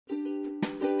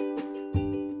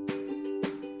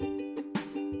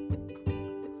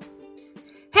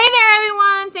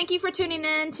thank you for tuning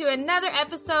in to another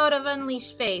episode of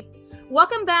Unleashed Faith.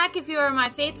 Welcome back if you are my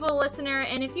faithful listener,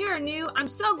 and if you are new, I'm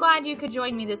so glad you could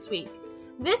join me this week.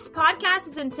 This podcast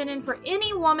is intended for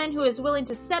any woman who is willing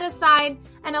to set aside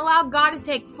and allow God to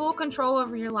take full control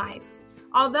over your life.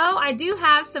 Although I do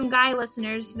have some guy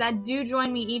listeners that do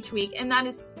join me each week, and that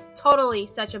is totally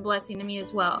such a blessing to me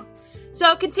as well.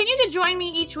 So continue to join me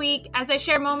each week as I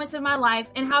share moments of my life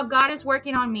and how God is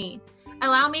working on me.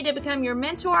 Allow me to become your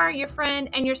mentor, your friend,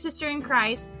 and your sister in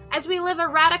Christ as we live a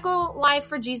radical life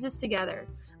for Jesus together,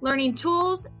 learning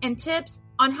tools and tips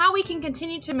on how we can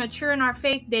continue to mature in our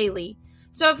faith daily.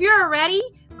 So if you're ready,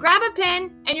 grab a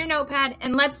pen and your notepad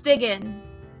and let's dig in.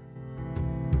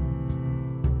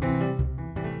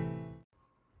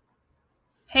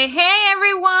 Hey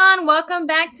everyone, welcome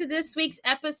back to this week's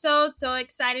episode. So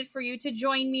excited for you to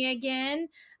join me again.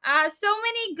 So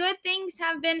many good things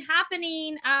have been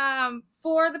happening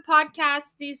for the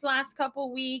podcast these last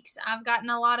couple weeks. I've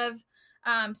gotten a lot of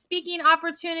speaking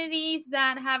opportunities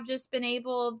that have just been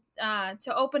able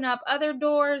to open up other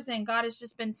doors, and God has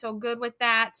just been so good with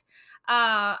that.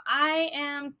 I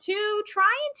am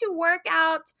trying to work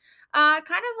out kind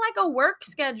of like a work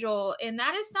schedule, and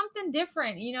that is something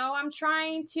different. You know, I'm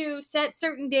trying to set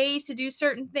certain days to do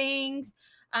certain things.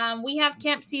 We have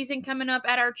camp season coming up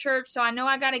at our church, so I know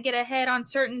I got to get ahead on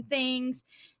certain things,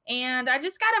 and I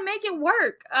just got to make it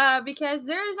work because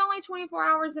there's only 24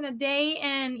 hours in a day,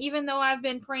 and even though I've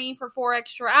been praying for 4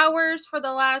 extra hours for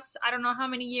the last, I don't know how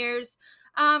many years,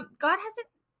 God hasn't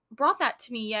brought that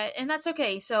to me yet, and that's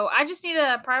okay. So I just need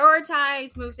to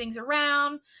prioritize, move things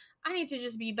around. I need to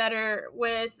just be better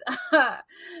with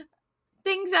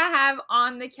things I have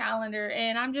on the calendar,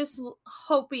 and I'm just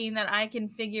hoping that I can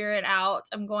figure it out.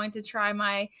 I'm going to try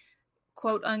my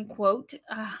quote unquote,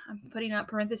 I'm putting up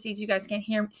parentheses, you guys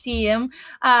can't see them,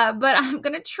 but I'm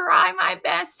going to try my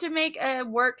best to make a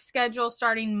work schedule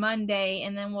starting Monday,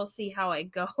 and then we'll see how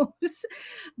it goes.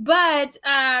 But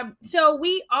so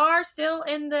we are still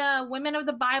in the Women of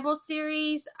the Bible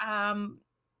series.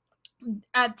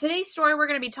 Today's story, we're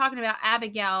going to be talking about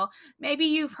Abigail. Maybe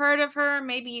you've heard of her,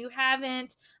 maybe you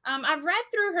haven't. I've read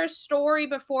through her story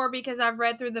before because I've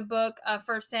read through the book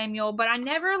 1 Samuel, but I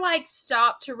never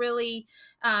stopped to really,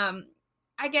 I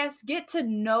guess, get to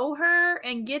know her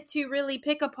and get to really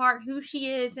pick apart who she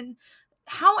is and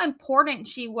how important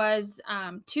she was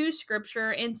to Scripture.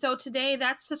 And so today,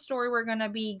 that's the story we're going to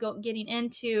be getting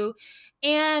into.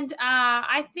 And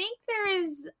I think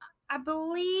I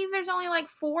believe there's only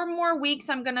 4 more weeks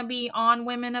I'm going to be on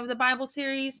Women of the Bible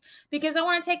series because I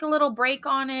want to take a little break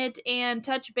on it and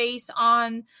touch base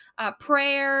on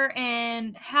prayer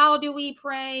and how do we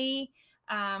pray.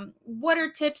 What are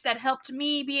tips that helped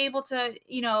me be able to,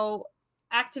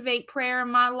 activate prayer in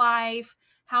my life,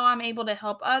 how I'm able to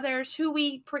help others, who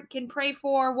we can pray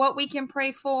for, what we can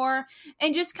pray for,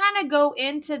 and just kind of go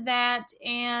into that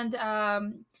and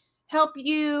help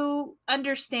you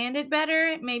understand it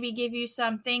better, maybe give you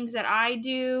some things that I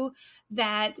do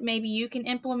that maybe you can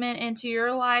implement into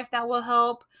your life that will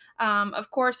help. Of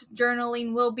course,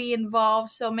 journaling will be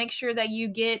involved, so make sure that you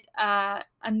get a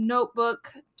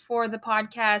notebook for the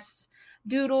podcast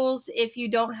doodles if you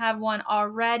don't have one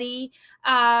already.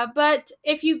 But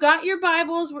if you got your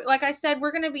Bibles, like I said,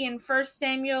 we're going to be in 1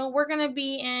 Samuel. We're going to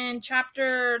be in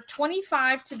chapter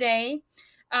 25 today.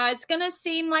 It's going to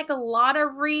seem like a lot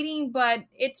of reading, but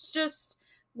it's just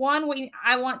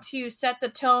I want to set the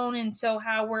tone, and so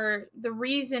the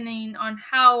reasoning on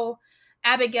how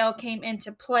Abigail came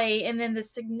into play, and then the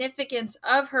significance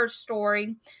of her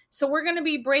story. So we're going to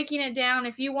be breaking it down.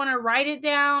 If you want to write it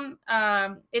down,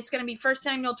 it's going to be 1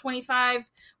 Samuel 25.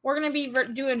 We're going to be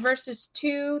doing verses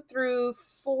 2 through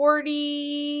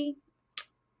 41.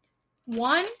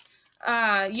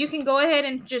 You can go ahead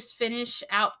and just finish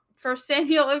out 1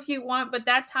 Samuel if you want, but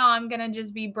that's how I'm going to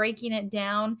just be breaking it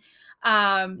down.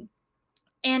 And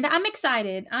I'm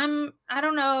excited. I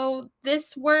don't know,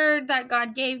 this word that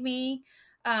God gave me,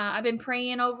 I've been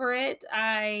praying over it.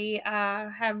 I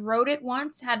have wrote it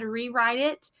once, had to rewrite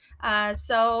it.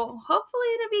 So hopefully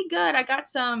it'll be good. I got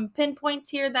some pinpoints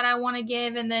here that I want to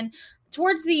give. And then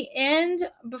towards the end,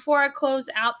 before I close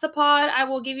out the pod, I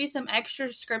will give you some extra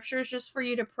scriptures just for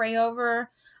you to pray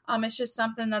over. It's just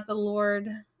something that the Lord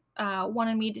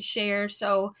wanted me to share,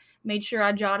 so made sure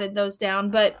I jotted those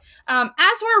down. But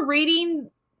as we're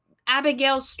reading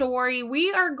Abigail's story,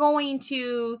 we are going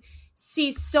to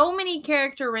see so many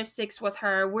characteristics with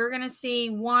her. We're going to see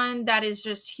one that is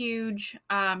just huge.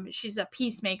 She's a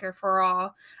peacemaker for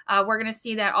all. We're going to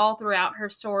see that all throughout her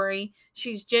story.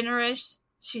 She's generous.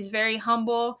 She's very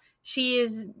humble. She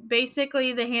is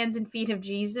basically the hands and feet of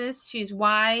Jesus. She's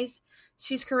wise.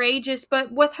 She's courageous.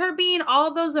 But with her being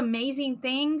all those amazing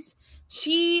things,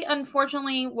 she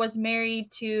unfortunately was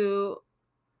married to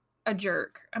a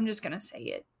jerk. I'm just going to say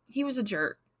it. He was a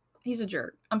jerk. He's a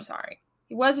jerk. I'm sorry.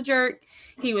 He was a jerk.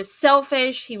 He was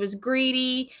selfish. He was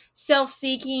greedy,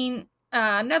 self-seeking.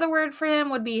 Another word for him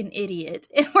would be an idiot.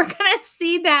 And we're going to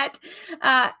see that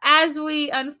as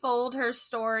we unfold her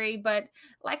story. But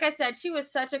like I said, she was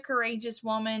such a courageous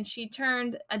woman. She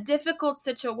turned a difficult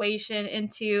situation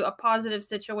into a positive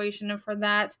situation. And for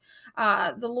that,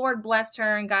 the Lord blessed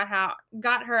her and got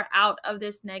her out of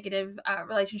this negative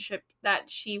relationship that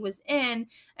she was in.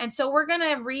 And so we're going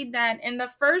to read that. And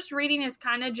the first reading is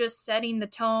kind of just setting the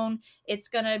tone. It's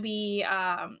going to be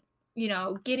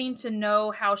getting to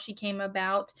know how she came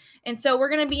about. And so we're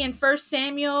going to be in 1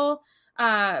 Samuel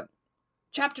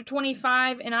chapter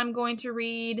 25, and I'm going to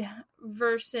read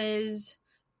verses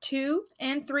 2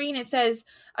 and 3. And it says,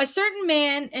 a certain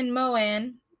man in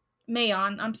Maon,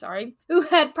 who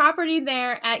had property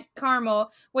there at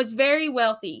Carmel, was very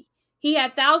wealthy. He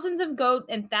had thousands of goats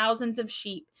and thousands of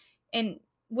sheep, in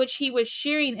which he was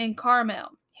shearing in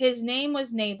Carmel. His name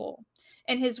was Nabal,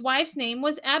 and his wife's name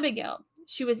was Abigail.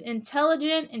 She was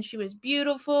intelligent and she was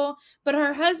beautiful, but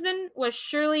her husband was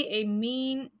surely a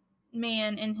mean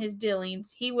man in his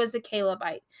dealings. He was a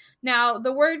Calebite. Now,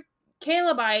 the word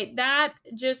Calebite, that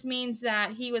just means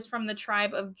that he was from the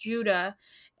tribe of Judah.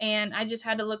 And I just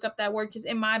had to look up that word because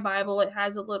in my Bible, it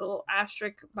has a little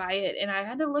asterisk by it. And I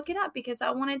had to look it up because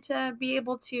I wanted to be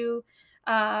able to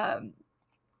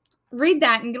read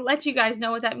that and let you guys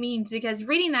know what that means. Because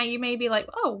reading that, you may be like,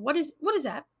 oh, what is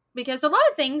that? Because a lot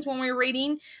of things when we're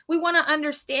reading, we want to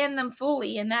understand them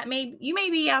fully. And you may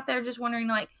be out there just wondering,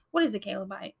 like, what is a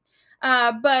Calebite?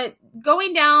 But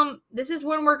going down, this is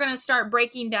when we're going to start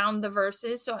breaking down the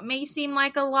verses. So it may seem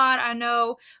like a lot, I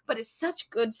know, but it's such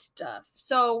good stuff.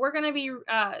 So we're going to be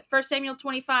 1 Samuel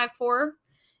 25:4.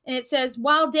 And it says,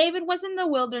 while David was in the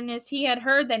wilderness, he had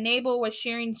heard that Nabal was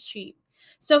shearing sheep.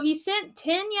 So he sent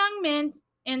 10 young men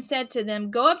and said to them,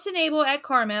 go up to Nabal at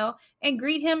Carmel and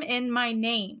greet him in my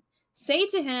name. Say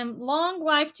to him, long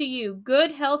life to you,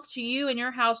 good health to you and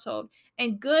your household,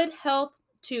 and good health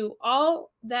to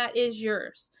all that is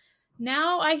yours.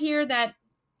 Now I hear that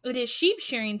it is sheep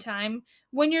shearing time.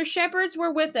 When your shepherds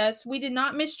were with us, we did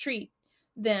not mistreat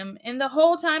them, and the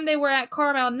whole time they were at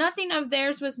Carmel, nothing of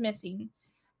theirs was missing.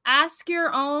 Ask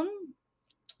your own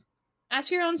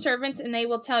servants, and they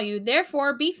will tell you.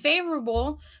 Therefore, be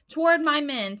favorable toward my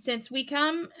men, since we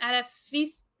come at a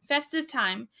festive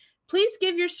time. Please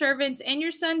give your servants and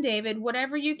your son David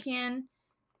whatever you can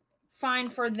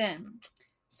find for them.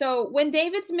 So when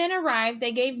David's men arrived,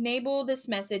 they gave Nabal this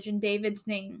message in David's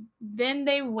name. Then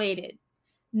they waited.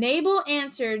 Nabal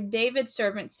answered David's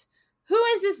servants, who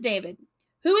is this David?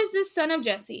 Who is this son of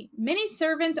Jesse? Many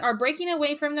servants are breaking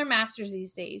away from their masters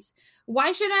these days.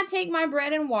 Why should I take my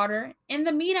bread and water and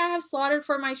the meat I have slaughtered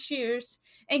for my shears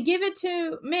and give it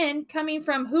to men coming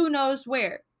from who knows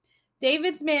where?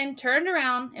 David's men turned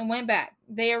around and went back.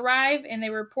 They arrived and they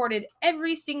reported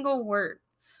every single word.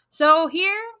 So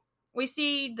here we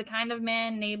see the kind of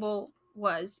man Nabal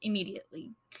was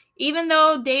immediately. Even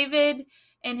though David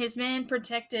and his men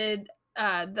protected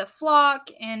the flock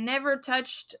and never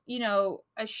touched,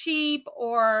 a sheep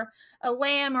or a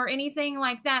lamb or anything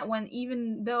like that,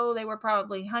 even though they were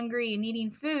probably hungry and needing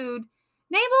food,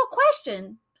 Nabal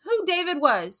questioned who David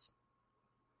was.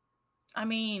 I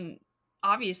mean,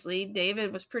 obviously,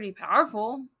 David was pretty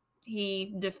powerful.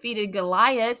 He defeated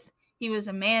Goliath. He was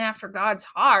a man after God's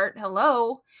heart.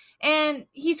 Hello. And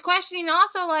he's questioning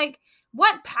also,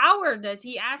 what power does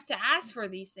he ask for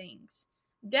these things?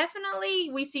 Definitely,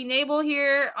 we see Nabal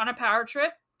here on a power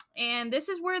trip. And this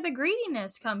is where the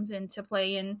greediness comes into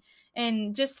play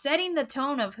and just setting the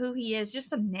tone of who he is.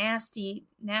 Just a nasty,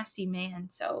 nasty man.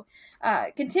 So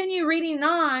continue reading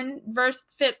on. Verse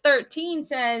 13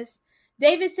 says,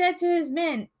 David said to his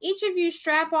men, each of you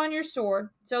strap on your sword.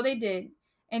 So they did.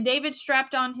 And David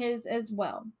strapped on his as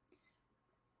well.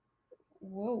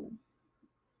 Whoa.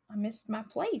 I missed my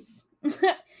place.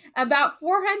 About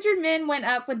 400 men went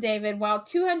up with David, while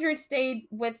 200 stayed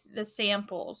with the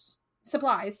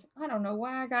supplies. I don't know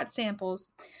why I got samples.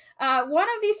 One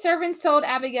of these servants told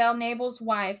Abigail, Nabal's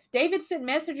wife, David sent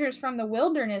messengers from the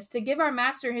wilderness to give our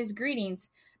master his greetings,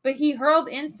 but he hurled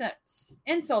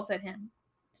insults at him.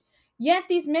 Yet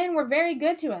these men were very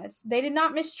good to us. They did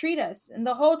not mistreat us, and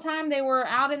the whole time they were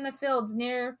out in the fields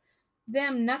near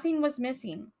them, nothing was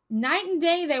missing. Night and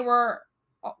day they were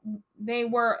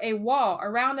a wall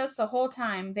around us the whole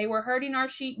time. They were herding our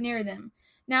sheep near them.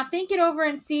 Now think it over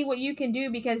and see what you can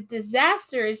do, because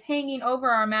disaster is hanging over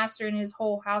our master and his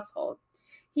whole household.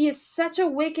 He is such a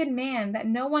wicked man that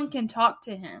no one can talk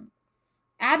to him.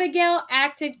 Abigail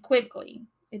acted quickly.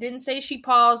 It didn't say she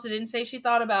paused. It didn't say she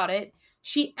thought about it.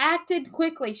 She acted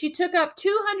quickly. She took up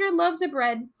 200 loaves of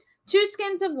bread, 2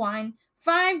 skins of wine,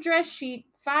 5 dressed sheep,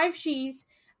 5 sheaves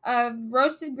of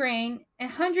roasted grain,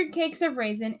 100 cakes of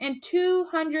raisin, and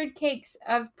 200 cakes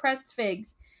of pressed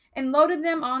figs, and loaded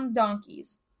them on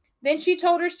donkeys. Then she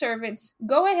told her servants,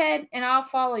 "Go ahead, and I'll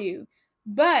follow you."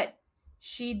 But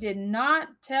she did not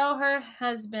tell her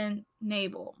husband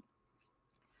Nabal.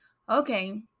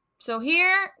 Okay, so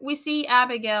here we see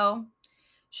Abigail.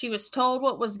 She was told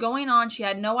what was going on. She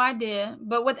had no idea,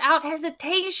 but without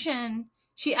hesitation,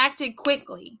 she acted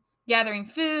quickly, gathering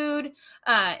food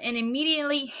and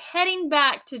immediately heading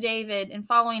back to David and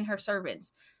following her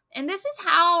servants. And this is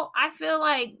how I feel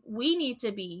like we need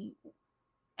to be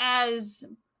as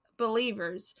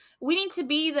believers. We need to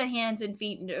be the hands and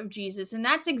feet of Jesus. And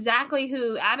that's exactly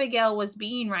who Abigail was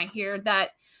being right here.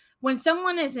 That when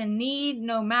someone is in need,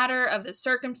 no matter of the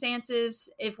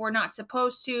circumstances, if we're not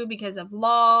supposed to because of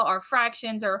law or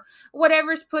fractions or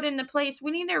whatever's put into place,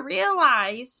 we need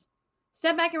to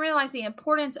step back and realize the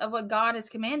importance of what God has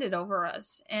commanded over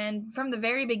us. And from the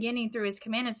very beginning through his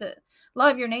commandments,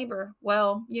 love your neighbor.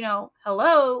 Well,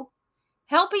 hello.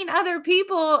 Helping other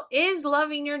people is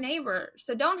loving your neighbor.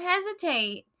 So don't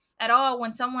hesitate at all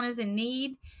when someone is in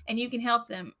need and you can help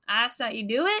them. I ask that you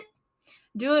do it.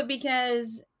 Do it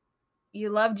because you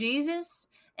love Jesus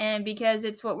and because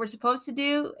it's what we're supposed to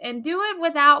do, and do it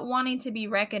without wanting to be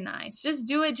recognized. Just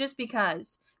do it just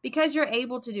because you're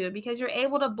able to do it, because you're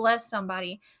able to bless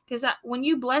somebody. Because when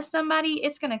you bless somebody,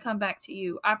 it's going to come back to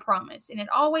you, I promise. And it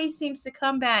always seems to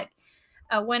come back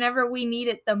whenever we need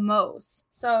it the most.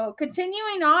 So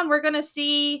continuing on, we're going to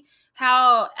see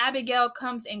how Abigail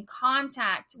comes in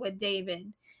contact with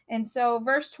David. And so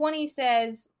verse 20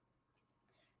 says,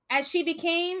 As she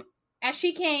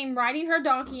came riding her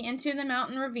donkey into the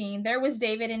mountain ravine, there was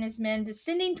David and his men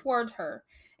descending toward her,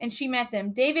 and she met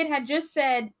them. David had just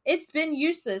said, "It's been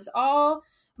useless, all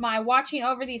my watching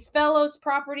over these fellows'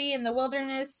 property in the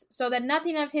wilderness, so that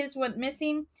nothing of his went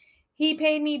missing. He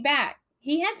paid me back.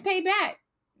 He has paid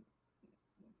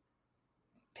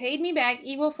me back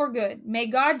evil for good. May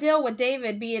God deal with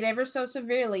David, be it ever so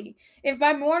severely, if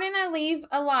by morning I leave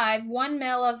alive one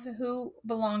male of who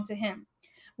belonged to him."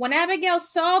 When Abigail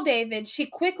saw David, she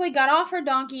quickly got off her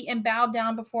donkey and bowed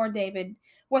down before David,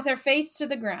 with her face to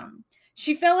the ground.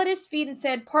 She fell at his feet and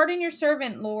said, "Pardon your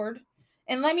servant, Lord,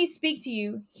 and let me speak to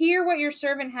you. Hear what your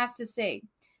servant has to say.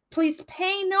 Please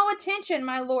pay no attention,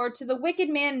 my lord, to the wicked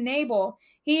man Nabal.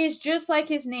 He is just like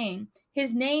his name.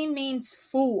 His name means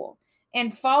fool,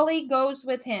 and folly goes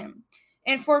with him.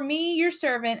 And for me, your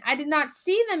servant, I did not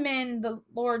see the men the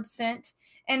Lord sent.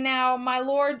 And now, my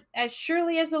Lord, as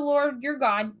surely as the Lord your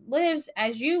God lives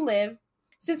as you live,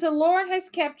 since the Lord has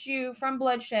kept you from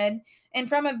bloodshed and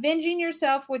from avenging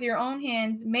yourself with your own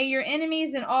hands, may your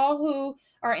enemies and all who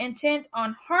are intent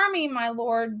on harming my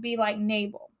Lord be like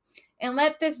Nabal. And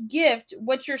let this gift,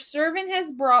 which your servant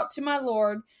has brought to my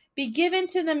Lord, be given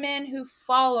to the men who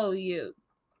follow you."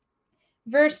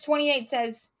 Verse 28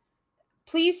 says,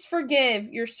 "Please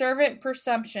forgive your servant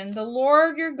presumption. The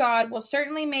Lord your God will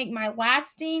certainly make a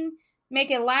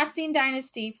lasting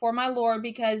dynasty for my Lord,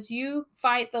 because you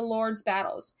fight the Lord's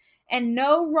battles, and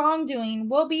no wrongdoing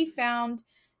will be found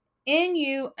in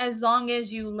you as long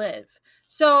as you live."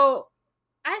 So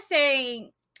I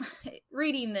say,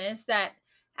 reading this, that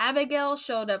Abigail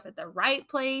showed up at the right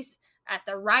place at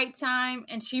the right time,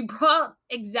 and she brought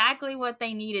exactly what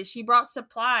they needed. She brought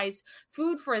supplies,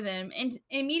 food for them, and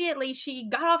immediately she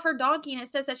got off her donkey, and it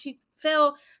says that she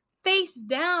fell face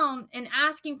down and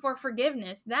asking for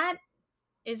forgiveness. That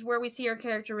is where we see her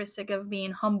characteristic of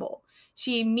being humble.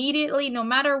 She immediately, no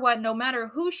matter what, no matter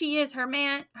who she is,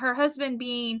 her husband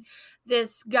being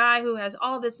this guy who has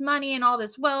all this money and all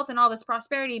this wealth and all this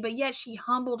prosperity, but yet she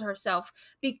humbled herself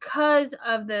because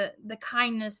of the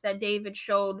kindness that David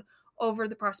showed over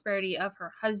the prosperity of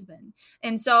her husband.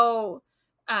 And so,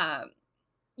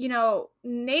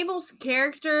 Nabal's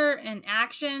character and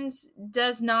actions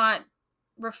does not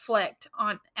reflect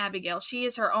on Abigail. She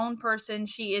is her own person.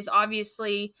 She is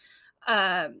obviously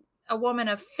a woman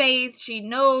of faith. She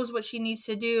knows what she needs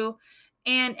to do.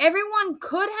 And everyone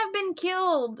could have been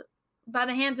killed by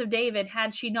the hands of David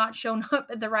had she not shown up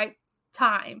at the right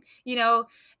time,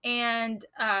 and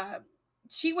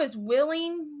she was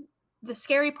willing. The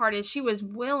scary part is she was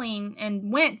willing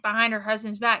and went behind her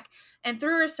husband's back and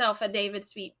threw herself at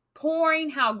David's feet,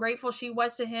 pouring how grateful she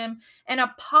was to him and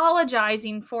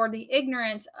apologizing for the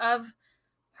ignorance of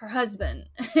her husband.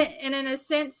 And in a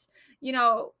sense,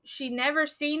 she never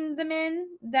seen the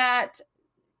men that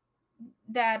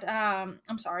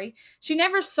she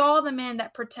never saw the man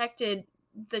that protected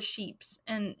the sheeps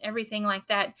and everything like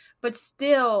that, but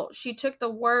still she took the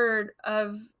word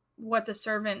of what the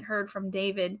servant heard from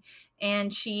David,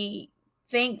 and she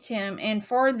thanked him, and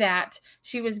for that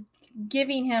she was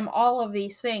giving him all of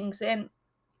these things. And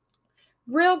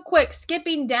real quick,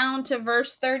 skipping down to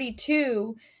verse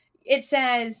 32, it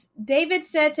says, David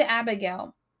said to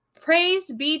Abigail,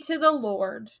 "Praise be to the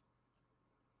Lord,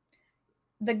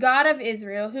 the God of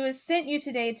Israel, who has sent you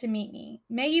today to meet me.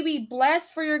 May you be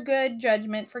blessed for your good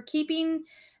judgment, for keeping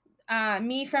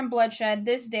me from bloodshed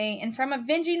this day, and from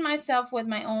avenging myself with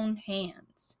my own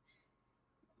hands."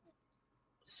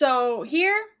 So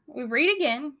here we read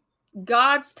again,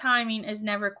 God's timing is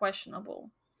never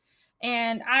questionable.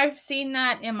 And I've seen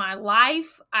that in my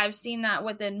life. I've seen that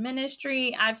within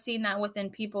ministry. I've seen that within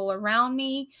people around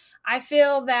me. I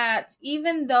feel that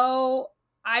even though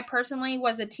I personally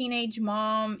was a teenage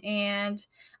mom and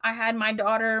I had my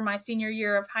daughter my senior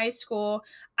year of high school,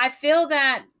 I feel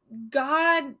that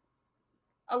God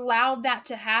allowed that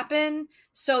to happen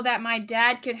so that my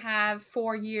dad could have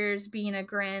 4 years being a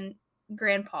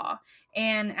grandpa.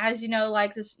 And as you know,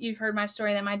 like this, you've heard my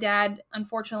story that my dad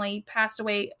unfortunately passed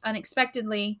away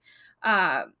unexpectedly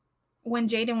when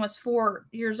Jaden was 4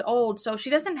 years old. So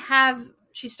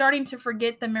she's starting to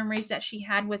forget the memories that she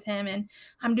had with him, and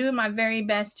I'm doing my very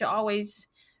best to always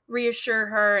reassure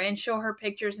her and show her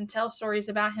pictures and tell stories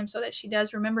about him so that she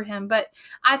does remember him. But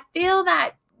I feel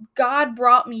that God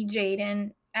brought me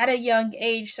Jaden at a young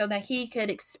age so that he could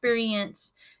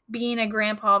experience being a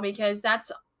grandpa, because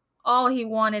that's all he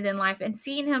wanted in life. And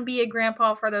seeing him be a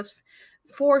grandpa for those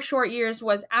 4 short years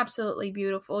was absolutely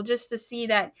beautiful. Just to see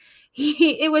that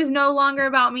it was no longer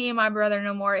about me and my brother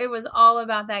no more. It was all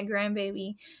about that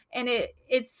grandbaby. And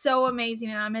it's so amazing,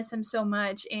 and I miss him so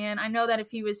much. And I know that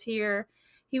if he was here,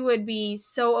 he would be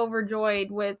so overjoyed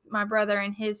with my brother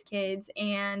and his kids,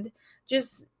 and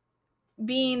just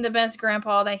being the best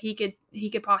grandpa that he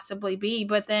could possibly be.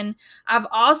 But then I've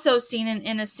also seen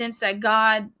in a sense that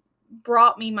God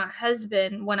brought me my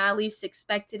husband when I least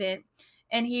expected it.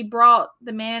 And he brought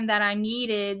the man that I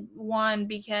needed, one,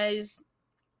 because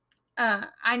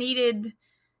I needed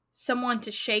someone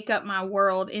to shake up my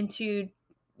world into,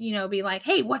 be like,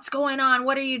 hey, what's going on?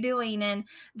 What are you doing? And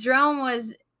Jerome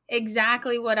was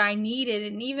exactly what I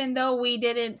needed. And even though we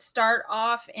didn't start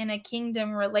off in a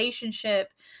kingdom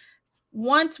relationship,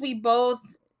 once we both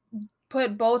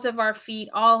put both of our feet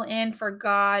all in for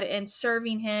God and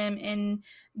serving him and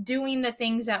doing the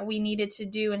things that we needed to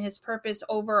do and his purpose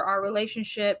over our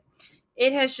relationship,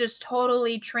 it has just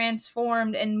totally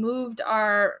transformed and moved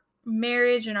our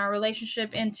marriage and our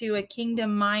relationship into a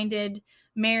kingdom-minded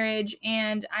marriage.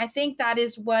 And I think that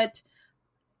is what,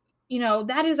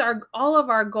 that is all of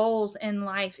our goals in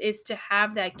life, is to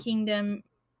have that kingdom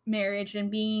marriage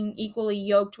and being equally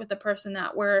yoked with the person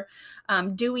that we're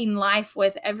doing life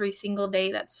with every single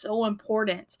day. That's so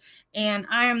important, and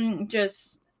I'm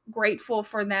just grateful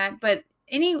for that. But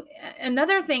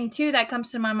another thing too that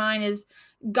comes to my mind is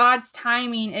God's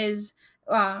timing is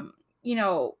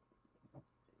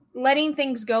letting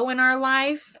things go in our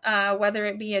life, whether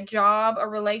it be a job, a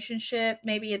relationship,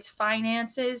 maybe it's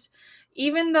finances.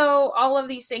 Even though all of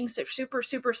these things are super,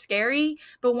 super scary,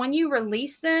 but when you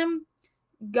release them,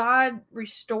 God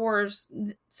restores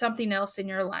something else in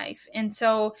your life. And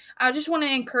so I just want to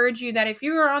encourage you that if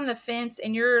you are on the fence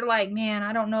and you're like, man,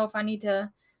 I don't know if I need to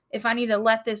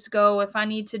let this go, if I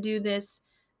need to do this,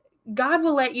 God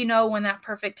will let you know when that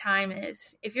perfect time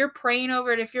is. If you're praying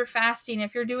over it, if you're fasting,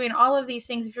 if you're doing all of these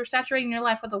things, if you're saturating your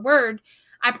life with the word,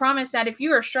 I promise that if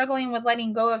you are struggling with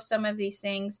letting go of some of these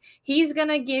things, he's going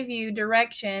to give you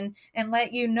direction and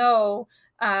let you know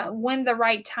when the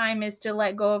right time is to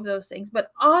let go of those things.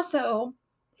 But also,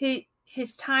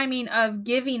 his timing of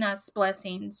giving us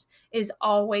blessings is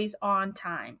always on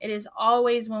time. It is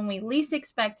always when we least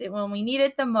expect it, when we need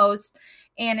it the most.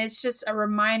 And it's just a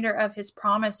reminder of his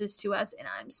promises to us. And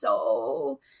I'm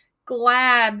so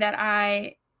glad that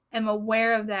I am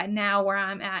aware of that now where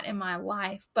I'm at in my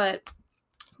life. But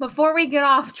before we get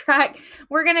off track,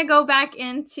 we're going to go back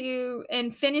into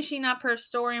and finishing up her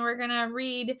story. And we're going to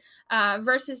read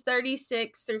verses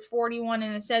 36 through 41.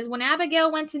 And it says, when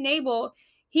Abigail went to Nabal,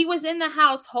 he was in the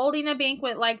house holding a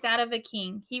banquet like that of a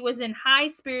king. He was in high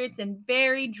spirits and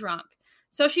very drunk.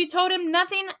 So she told him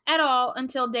nothing at all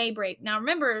until daybreak. Now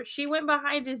remember, she went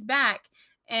behind his back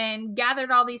and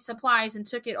gathered all these supplies and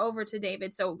took it over to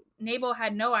David. So Nabal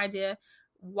had no idea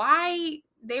why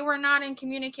they were not in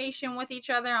communication with each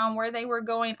other on where they were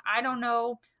going. I don't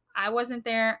know. I wasn't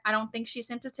there. I don't think she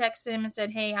sent a text to him and said,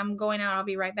 hey, I'm going out. I'll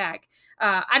be right back.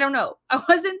 I don't know. I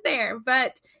wasn't there,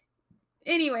 but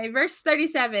Anyway, verse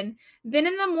 37. Then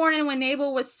in the morning when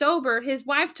Nabal was sober, his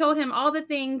wife told him all the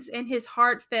things, and his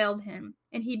heart failed him,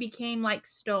 and he became like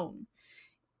stone.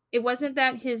 It wasn't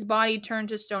that his body turned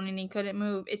to stone and he couldn't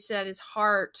move. It's that his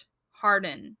heart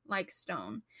hardened like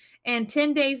stone. And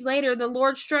 10 days later, the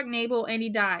Lord struck Nabal and he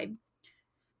died.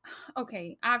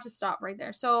 Okay, I have to stop right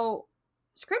there. So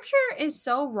scripture is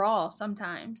so raw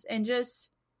sometimes, and just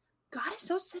God is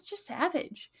such a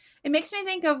savage. It makes me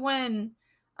think of when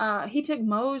he took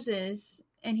Moses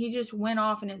and he just went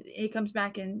off, and he comes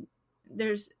back and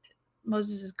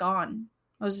Moses is gone.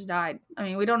 Moses died. I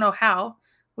mean, we don't know how.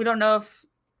 We don't know if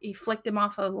he flicked him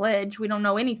off a ledge. We don't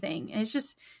know anything. And it's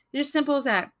just simple as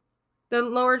that. The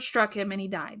Lord struck him and he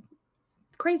died.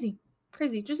 Crazy.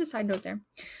 Just a side note there.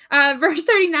 Verse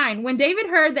 39. When David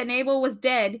heard that Nabal was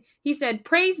dead, he said,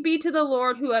 "Praise be to the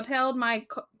Lord who upheld my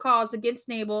cause against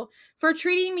Nabal for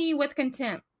treating me with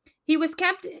contempt. He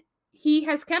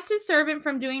has kept his servant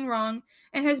from doing wrong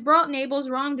and has brought Nabal's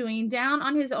wrongdoing down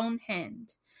on his own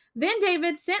hand." Then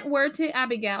David sent word to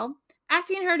Abigail,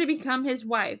 asking her to become his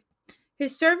wife.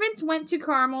 His servants went to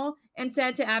Carmel and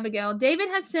said to Abigail, "David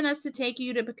has sent us to take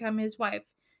you to become his wife."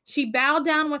 She bowed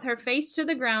down with her face to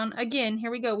the ground. Again,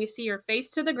 here we go. We see her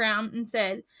face to the ground and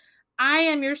said, "I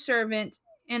am your servant,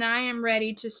 and I am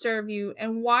ready to serve you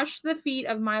and wash the feet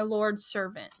of my Lord's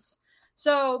servants."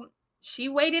 So she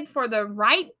waited for the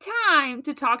right time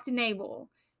to talk to Nabal.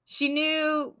 She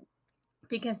knew,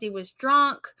 because he was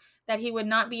drunk, that he would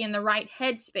not be in the right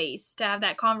headspace to have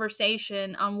that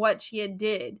conversation on what she had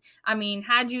did. I mean,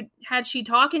 had she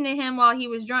talking to him while he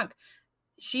was drunk,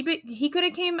 he could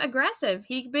have came aggressive.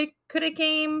 He could have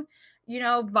came,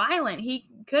 violent. He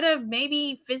could have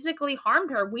maybe physically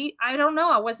harmed her. I don't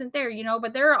know. I wasn't there,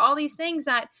 but there are all these things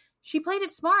that she played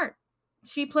it smart.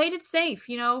 She played it safe,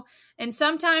 and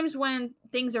sometimes when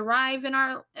things arise in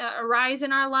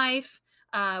our life,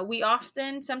 we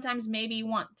often sometimes maybe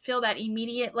feel that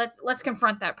immediate, let's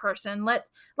confront that person.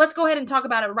 Let's go ahead and talk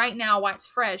about it right now while it's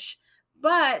fresh.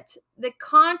 But the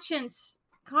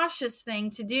cautious thing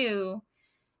to do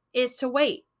is to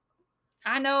wait.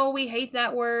 I know we hate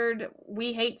that word.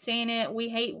 We hate saying it. We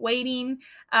hate waiting.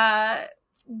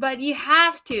 But you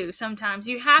have to sometimes.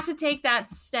 You have to take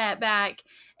that step back.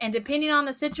 And depending on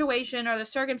the situation or the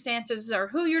circumstances or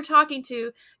who you're talking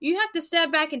to, you have to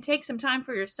step back and take some time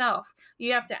for yourself.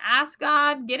 You have to ask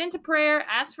God, get into prayer,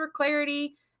 ask for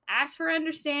clarity, ask for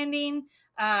understanding,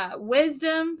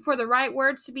 wisdom for the right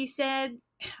words to be said.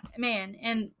 Man,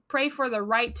 and pray for the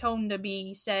right tone to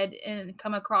be said and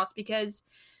come across, because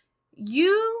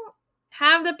you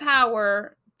have the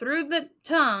power through the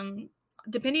tongue,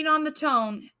 depending on the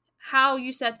tone, how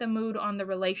you set the mood on the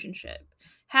relationship,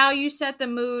 how you set the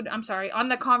mood, on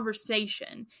the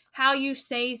conversation, how you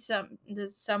say to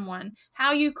someone,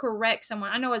 how you correct someone.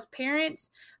 I know as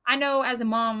parents, I know as a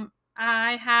mom,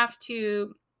 Jaden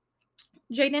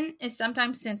is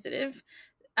sometimes sensitive.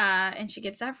 And she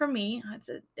gets that from me. It's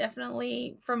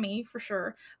definitely from me, for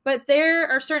sure. But there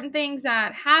are certain things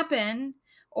that happen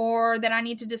or that I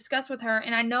need to discuss with her,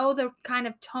 and I know the kind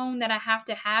of tone that I have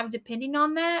to have depending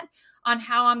on that, on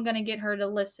how I'm going to get her to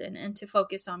listen and to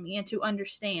focus on me and to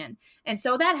understand. And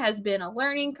so that has been a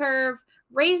learning curve.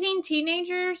 Raising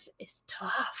teenagers is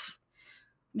tough.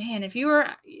 Man, if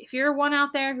you're one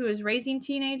out there who is raising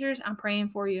teenagers, I'm praying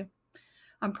for you.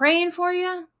 I'm praying for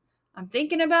you. I'm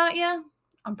thinking about you.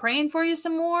 I'm praying for you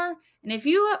some more. And if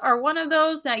you are one of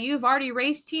those that you've already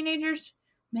raised teenagers,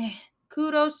 man,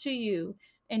 kudos to you.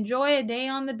 Enjoy a day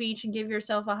on the beach and give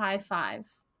yourself a high five.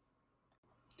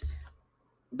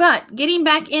 But getting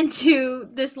back into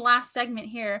this last segment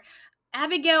here,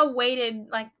 Abigail waited,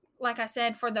 like I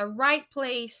said, for the right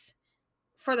place,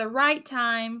 for the right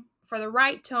time, for the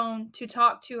right tone to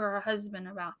talk to her husband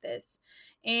about this.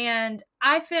 And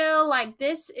I feel like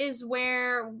this is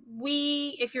where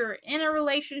if you're in a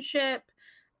relationship,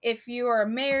 if you are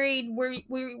married,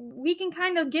 we can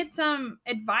kind of get some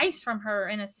advice from her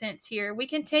in a sense here. We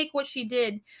can take what she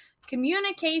did.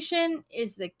 Communication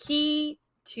is the key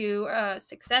to a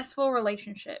successful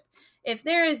relationship. If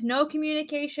there is no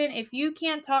communication, if you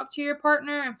can't talk to your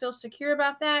partner and feel secure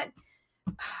about that,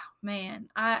 man,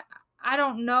 I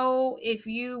don't know if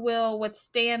you will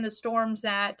withstand the storms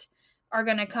that are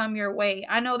going to come your way.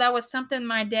 I know that was something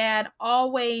my dad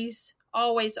always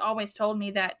told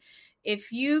me, that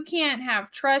if you can't have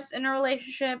trust in a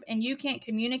relationship and you can't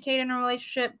communicate in a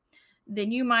relationship,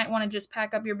 then you might want to just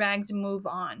pack up your bags and move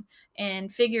on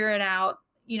and figure it out,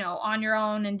 on your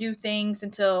own, and do things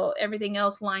until everything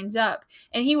else lines up.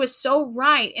 And he was so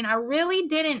right. And I really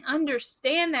didn't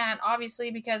understand that,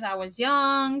 obviously, because I was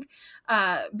young,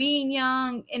 being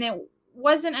young, and it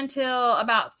wasn't until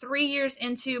about 3 years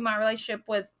into my relationship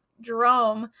with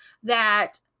Jerome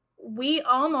that we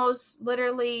almost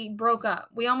literally broke up.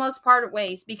 We almost parted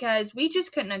ways because we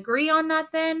just couldn't agree on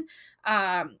nothing.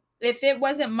 If it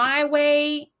wasn't my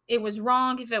way, it was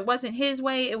wrong. If it wasn't his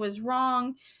way, it was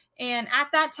wrong. And at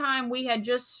that time, we had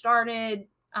just started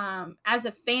as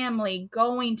a family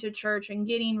going to church and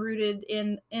getting rooted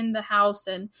in the house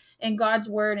and God's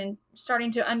word, and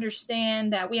starting to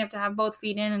understand that we have to have both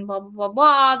feet in and blah blah blah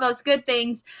blah, those good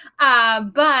things.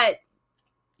 But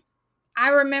I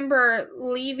remember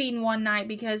leaving one night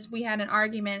because we had an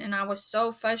argument and I was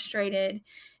so frustrated.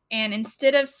 And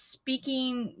instead of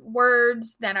speaking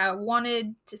words that I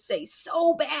wanted to say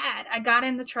so bad, I got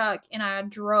in the truck and I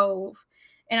drove.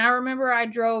 And I remember I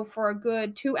drove for a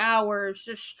good 2 hours,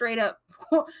 just straight up.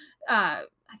 I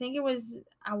think it was,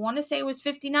 I want to say it was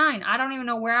 59. I don't even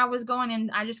know where I was going. And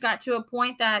I just got to a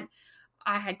point that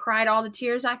I had cried all the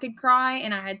tears I could cry,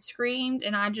 and I had screamed.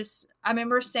 And I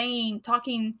remember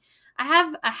talking. I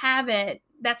have a habit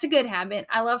that's a good habit.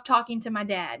 I love talking to my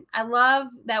dad. I love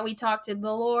that we talk to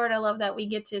the Lord. I love that we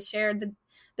get to share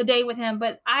the day with him.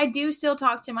 But I do still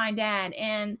talk to my dad.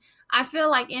 And I feel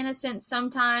like innocent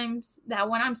sometimes that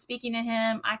when I'm speaking to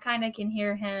him, I kind of can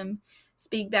hear him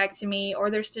speak back to me, or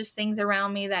there's just things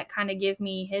around me that kind of give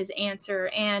me his answer.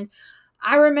 And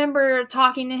I remember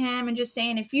talking to him and just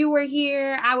saying, if you were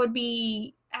here, I would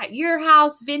be at your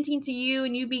house venting to you,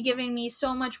 and you'd be giving me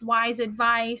so much wise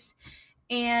advice.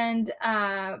 And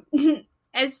as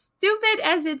stupid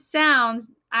as it sounds,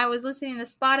 I was listening to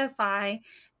Spotify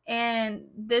and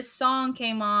this song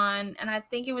came on, and I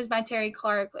think it was by Terry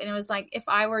Clark, and it was like, If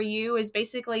I Were You, is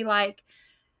basically like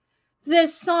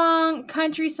this song,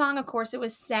 country song. Of course, it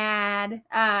was sad,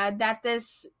 that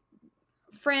this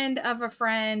friend of a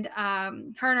friend, her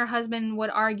and her husband would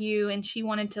argue and she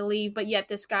wanted to leave, but yet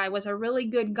this guy was a really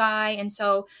good guy. And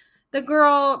so the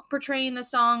girl portraying the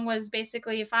song was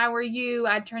basically, if I were you,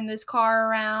 I'd turn this car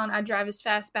around, I'd drive as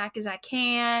fast back as I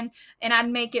can, and I'd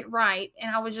make it right.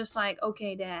 And I was just like,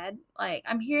 okay, Dad, like,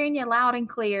 I'm hearing you loud and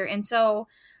clear. And so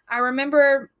I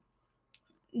remember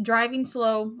driving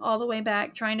slow all the way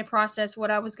back, trying to process what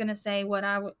I was going to say,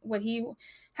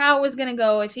 how it was going to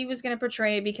go, if he was going to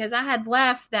portray it, because I had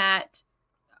left that,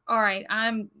 all right,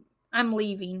 I'm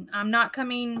leaving. I'm not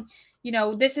coming,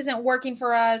 this isn't working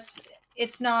for us.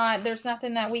 There's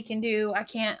nothing that we can do. I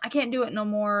can't do it no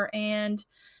more. And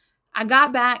I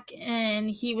got back and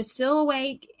he was still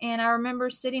awake. And I remember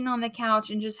sitting on the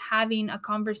couch and just having a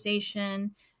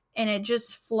conversation, and it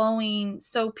just flowing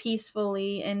so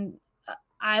peacefully. And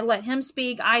I let him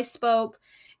speak, I spoke,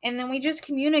 and then we just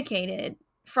communicated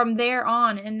from there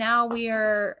on. And now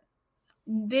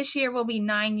this year will be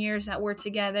 9 years that we're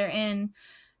together. And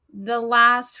the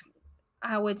last,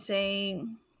 I would say,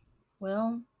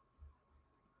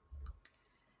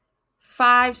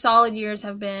 5 solid years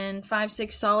have been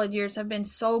 5-6 solid years have been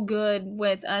so good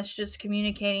with us just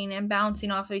communicating and bouncing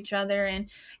off of each other. And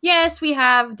yes, we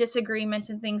have disagreements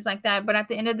and things like that, but at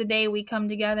the end of the day, we come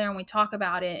together and we talk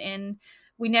about it, and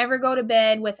we never go to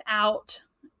bed without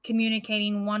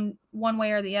communicating one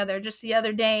way or the other. Just the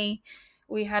other day,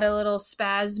 we had a little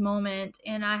spaz moment,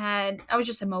 and I was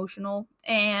just emotional,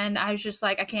 and I was just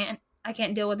like, I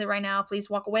can't deal with it right now. Please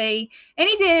walk away. And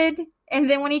he did. And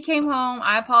then when he came home,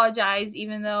 I apologized,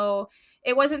 even though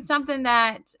it wasn't something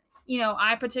that,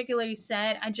 I particularly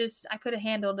said. I could have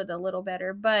handled it a little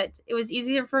better, but it was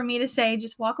easier for me to say,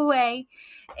 just walk away.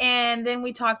 And then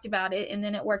we talked about it, and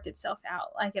then it worked itself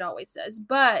out like it always does.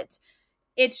 But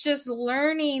it's just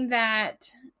learning that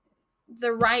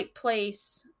the right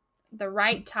place, the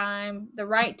right time, the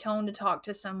right tone to talk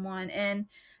to someone. And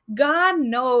God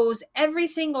knows every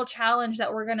single challenge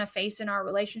that we're going to face in our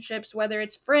relationships, whether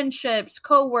it's friendships,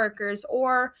 coworkers,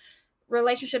 or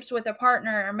relationships with a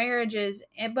partner or marriages.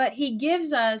 But he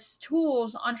gives us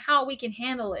tools on how we can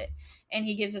handle it. And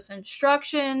he gives us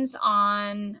instructions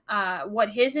on what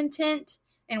his intent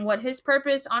and what his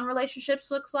purpose on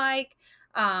relationships looks like.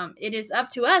 It is up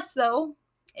to us, though,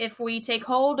 if we take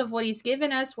hold of what he's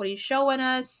given us, what he's showing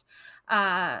us,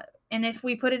 and if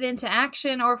we put it into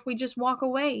action, or if we just walk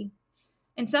away.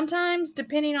 And sometimes,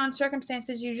 depending on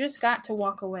circumstances, you just got to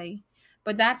walk away.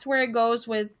 But that's where it goes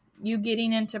with you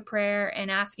getting into prayer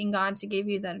and asking God to give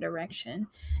you that direction.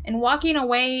 And walking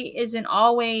away isn't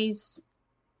always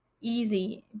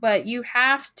easy, but you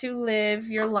have to live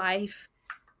your life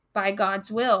by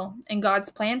God's will and God's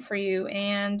plan for you.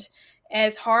 And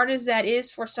as hard as that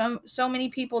is for so many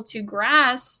people to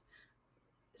grasp,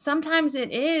 sometimes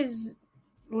it is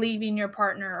leaving your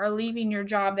partner or leaving your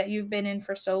job that you've been in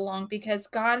for so long, because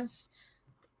God's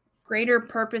greater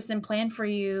purpose and plan for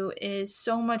you is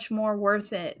so much more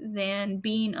worth it than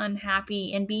being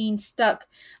unhappy and being stuck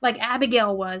like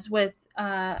Abigail was with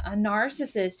a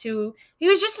narcissist who he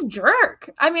was just a jerk.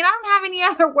 I mean, I don't have any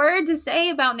other word to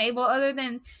say about Nabal other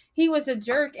than he was a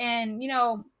jerk. And,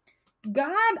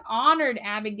 God honored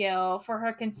Abigail for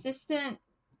her consistent,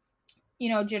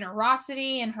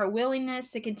 generosity and her willingness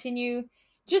to continue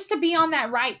just to be on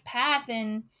that right path.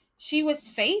 And she was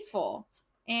faithful.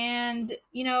 And,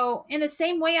 in the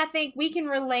same way, I think we can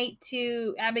relate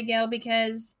to Abigail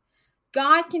because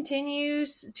God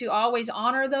continues to always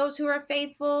honor those who are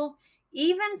faithful,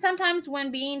 even sometimes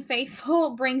when being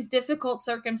faithful brings difficult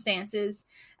circumstances,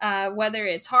 whether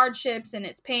it's hardships and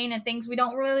it's pain and things we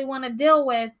don't really want to deal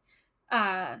with.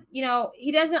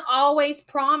 He doesn't always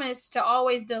promise to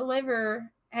always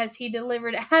deliver as he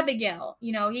delivered Abigail.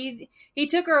 He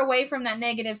took her away from that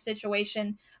negative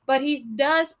situation, but he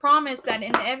does promise that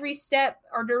in every step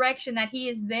or direction that he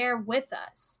is there with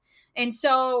us. And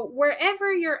so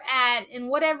wherever you're at, in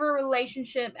whatever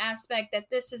relationship aspect that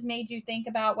this has made you think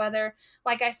about, whether,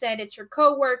 like I said, it's your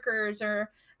coworkers or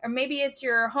maybe it's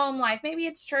your home life, maybe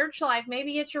it's church life,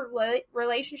 maybe it's your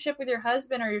relationship with your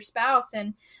husband or your spouse.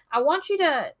 And I want you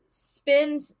to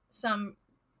spend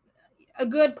a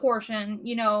good portion,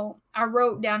 I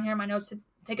wrote down here in my notes to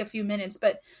take a few minutes,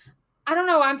 but I don't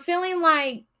know. I'm feeling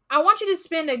like I want you to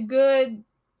spend a good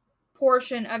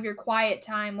portion of your quiet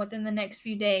time within the next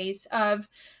few days of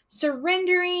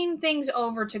surrendering things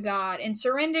over to God and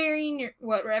surrendering your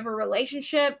whatever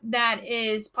relationship that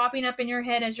is popping up in your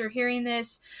head as you're hearing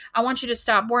this. I want you to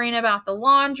stop worrying about the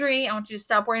laundry. I want you to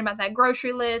stop worrying about that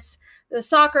grocery list, the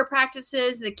soccer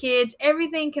practices, the kids.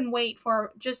 Everything can wait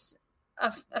for just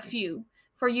a few,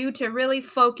 for you to really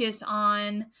focus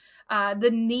on the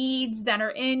needs that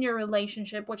are in your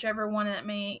relationship, whichever one that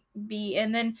may be,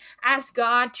 and then ask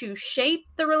God to shape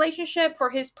the relationship for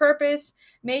his purpose,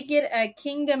 make it a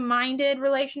kingdom-minded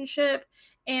relationship.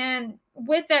 And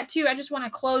with that too, I just want to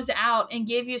close out and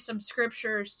give you some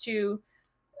scriptures to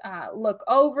look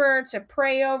over, to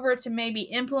pray over, to maybe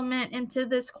implement into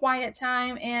this quiet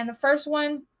time. And the first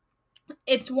one,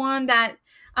 it's one that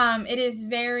it is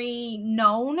very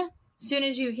known. As soon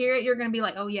as you hear it, you're going to be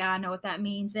like, oh yeah, I know what that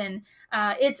means. And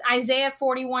it's Isaiah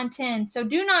 41:10. So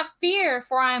do not fear,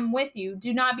 for I am with you.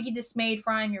 Do not be dismayed,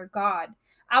 for I am your God.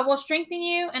 I will strengthen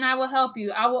you and I will help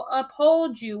you. I will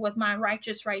uphold you with my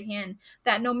righteous right hand,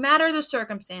 that no matter the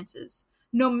circumstances,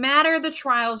 no matter the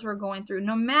trials we're going through,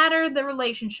 no matter the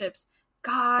relationships,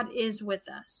 God is with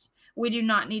us. We do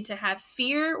not need to have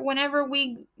fear whenever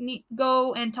we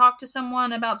go and talk to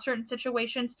someone about certain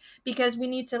situations, because we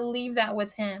need to leave that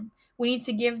with him. We need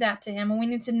to give that to him. And we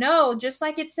need to know, just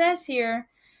like it says here,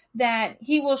 that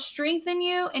he will strengthen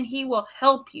you and he will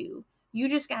help you. You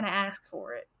just got to ask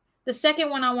for it. The second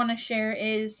one I want to share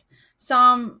is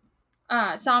Psalm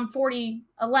 40:11.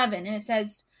 And it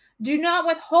says, do not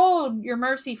withhold your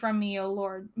mercy from me, O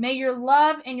Lord. May your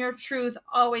love and your truth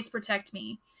always protect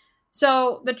me.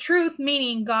 So the truth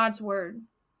meaning God's word.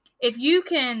 If you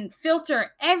can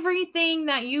filter everything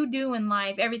that you do in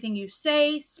life, everything you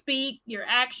say, speak, your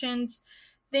actions,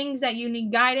 things that you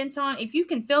need guidance on, if you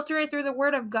can filter it through the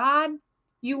word of God,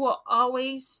 you will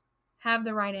always have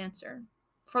the right answer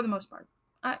for the most part.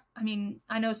 I mean,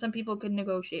 I know some people could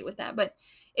negotiate with that, but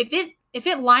if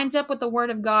it lines up with the word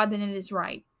of God, then it is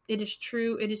right. It is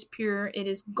true. It is pure. It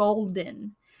is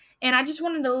golden. And I just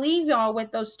wanted to leave y'all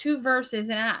with those two verses.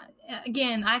 And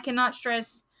I cannot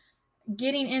stress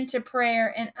getting into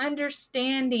prayer and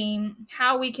understanding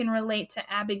how we can relate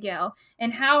to Abigail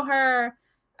and how her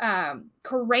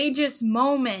courageous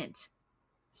moment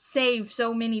saved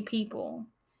so many people.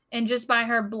 And just by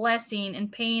her blessing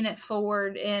and paying it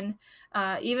forward. And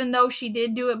even though she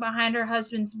did do it behind her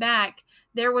husband's back,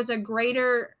 there was a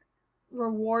greater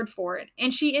reward for it.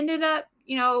 And she ended up,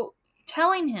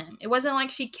 telling him. It wasn't like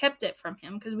she kept it from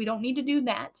him, because we don't need to do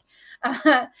that.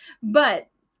 But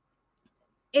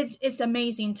it's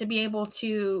amazing to be able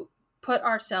to put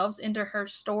ourselves into her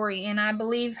story. And I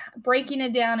believe breaking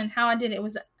it down and how I did it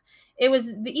was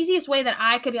the easiest way that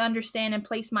I could understand and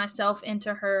place myself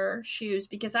into her shoes,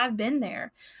 because I've been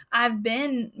there. I've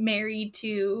been married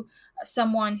to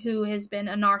someone who has been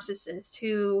a narcissist,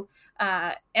 who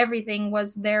everything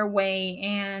was their way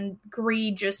and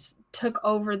greed just took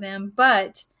over them.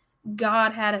 But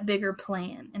God had a bigger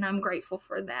plan, and I'm grateful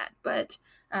for that. But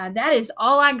that is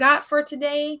all I got for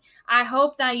today. I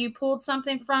hope that you pulled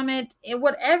something from it.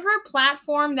 Whatever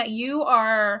platform that you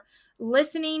are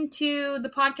listening to the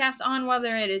podcast on,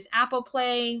 whether it is Apple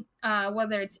Play,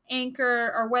 whether it's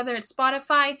Anchor, or whether it's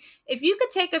Spotify, if you could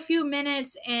take a few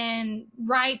minutes and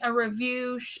write a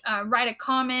review, write a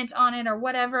comment on it or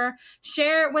whatever,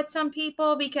 share it with some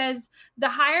people, because the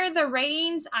higher the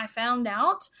ratings, I found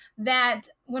out that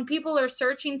when people are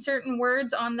searching certain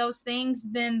words on those things,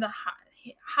 then the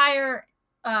higher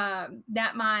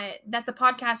that the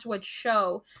podcast would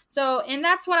show. So, and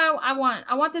that's what I want.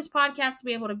 I want this podcast to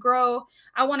be able to grow.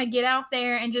 I want to get out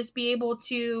there and just be able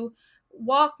to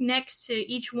walk next to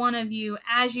each one of you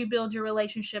as you build your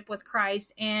relationship with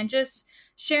Christ, and just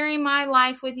sharing my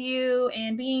life with you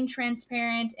and being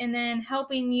transparent, and then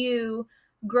helping you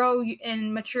grow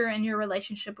and mature in your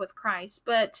relationship with Christ.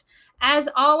 But as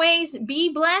always,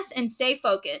 be blessed and stay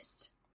focused.